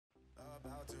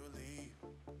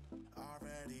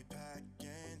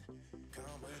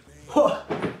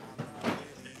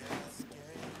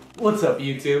What's up,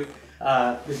 YouTube?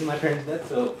 This is my parents' bed,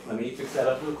 so let me fix that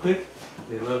up real quick.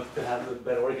 They look to have the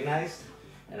bed organized,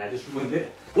 and I just ruined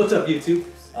it. What's up, YouTube?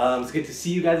 It's good to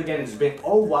see you guys again. It's been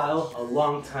a while, a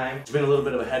long time. It's been a little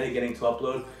bit of a headache getting to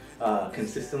upload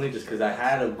consistently, just because I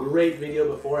had a great video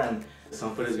before and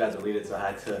some footage got deleted, so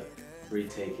I had to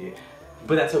retake it.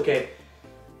 But that's okay.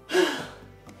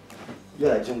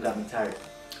 Yeah, that gym got me tired.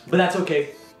 But that's okay,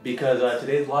 because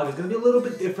today's vlog is going to be a little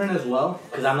bit different as well,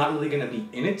 because I'm not really going to be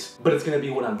in it, but it's going to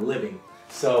be what I'm living.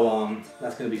 So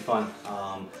that's going to be fun.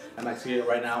 I'm actually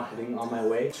right now heading on my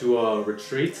way to a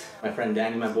retreat. My friend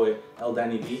Danny, my boy L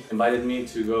Danny B, invited me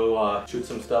to go shoot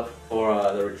some stuff for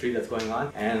the retreat that's going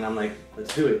on. And I'm like,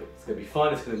 let's do it. It's going to be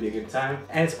fun. It's going to be a good time.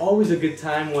 And it's always a good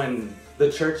time when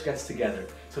the church gets together.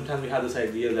 Sometimes we have this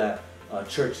idea that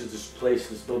church is this place,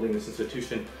 this building, this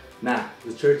institution. Nah,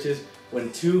 the church is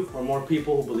when two or more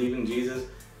people who believe in Jesus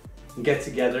get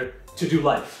together to do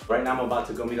life. Right now I'm about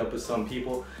to go meet up with some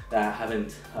people that I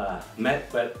haven't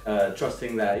met, but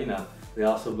trusting that, you know, they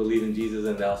also believe in Jesus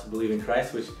and they also believe in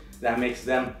Christ, which that makes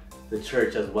them the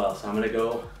church as well. So I'm gonna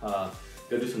go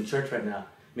do some church right now.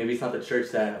 Maybe it's not the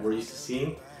church that we're used to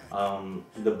seeing,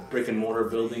 the brick and mortar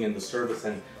building and the service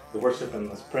and the worship and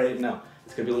let's pray. No,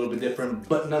 it's gonna be a little bit different,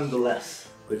 but nonetheless,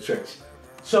 the church.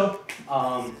 So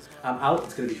I'm out,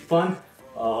 it's gonna be fun.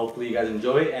 Hopefully you guys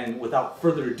enjoy it, and without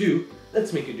further ado,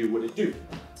 let's make it do what it do.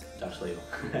 Josh Label.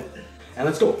 And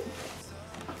let's go.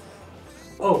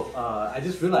 Oh, I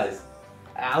just realized,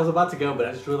 I was about to go, but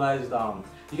I just realized,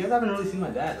 you guys haven't really seen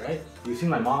my dad, right? You've seen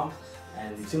my mom,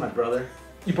 and you've seen my brother.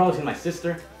 You've probably seen my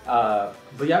sister, but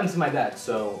you haven't seen my dad.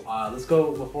 So let's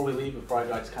go before we leave, before I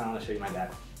go, I just kind of want to show you my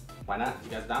dad. Why not?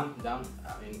 You guys down? Down?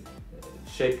 I mean,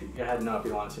 shake your head no if you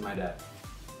don't want to see my dad.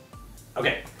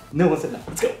 Okay, no one said no.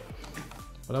 Let's go.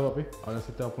 Hola papi, ahora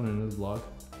sí te voy a poner en el vlog.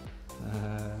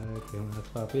 ¿Qué más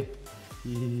papi?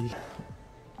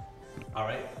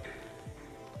 Alright,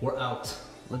 we're out.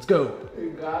 Let's go.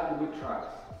 In God we trust.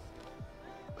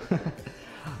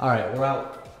 Alright, we're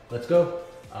out. Let's go.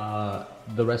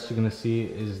 The rest you're gonna see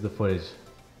is the footage.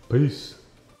 Peace.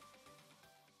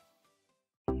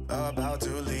 About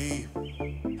to leave,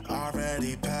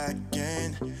 already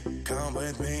packing. Come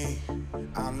with me,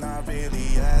 I'm not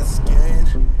really asking.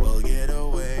 We'll get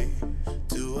away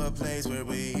to a place where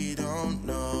we don't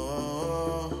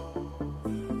know.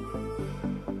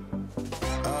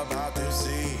 About to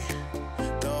see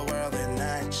the world in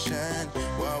action,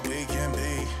 what we can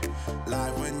be,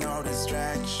 life with no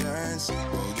distractions.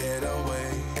 We'll get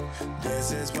away,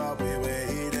 this is what we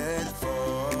waited for.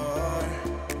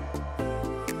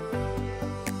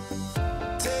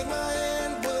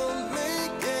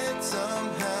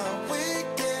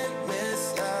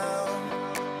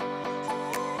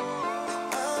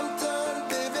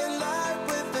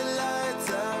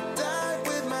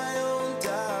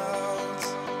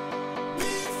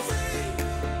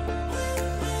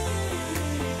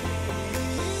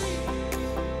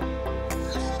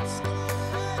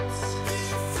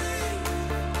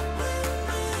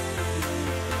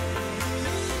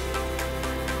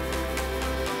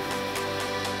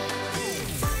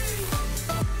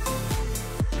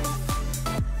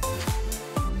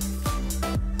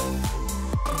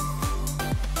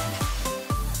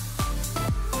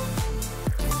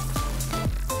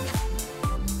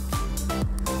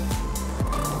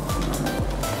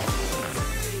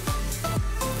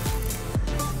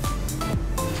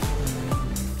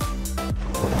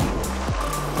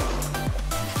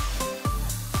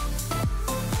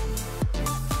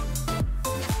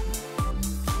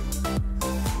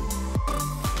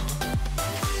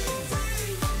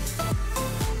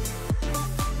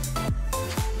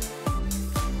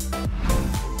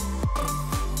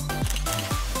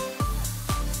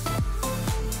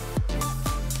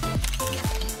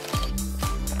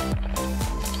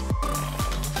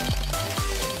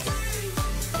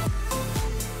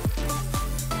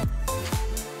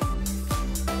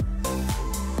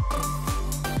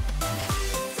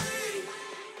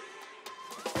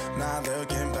 Not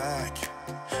looking back,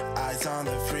 eyes on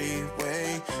the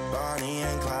freeway, Bonnie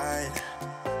and Clyde,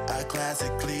 a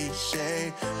classic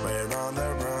cliche. We're on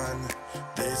the run,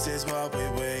 this is what we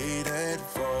waited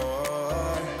for.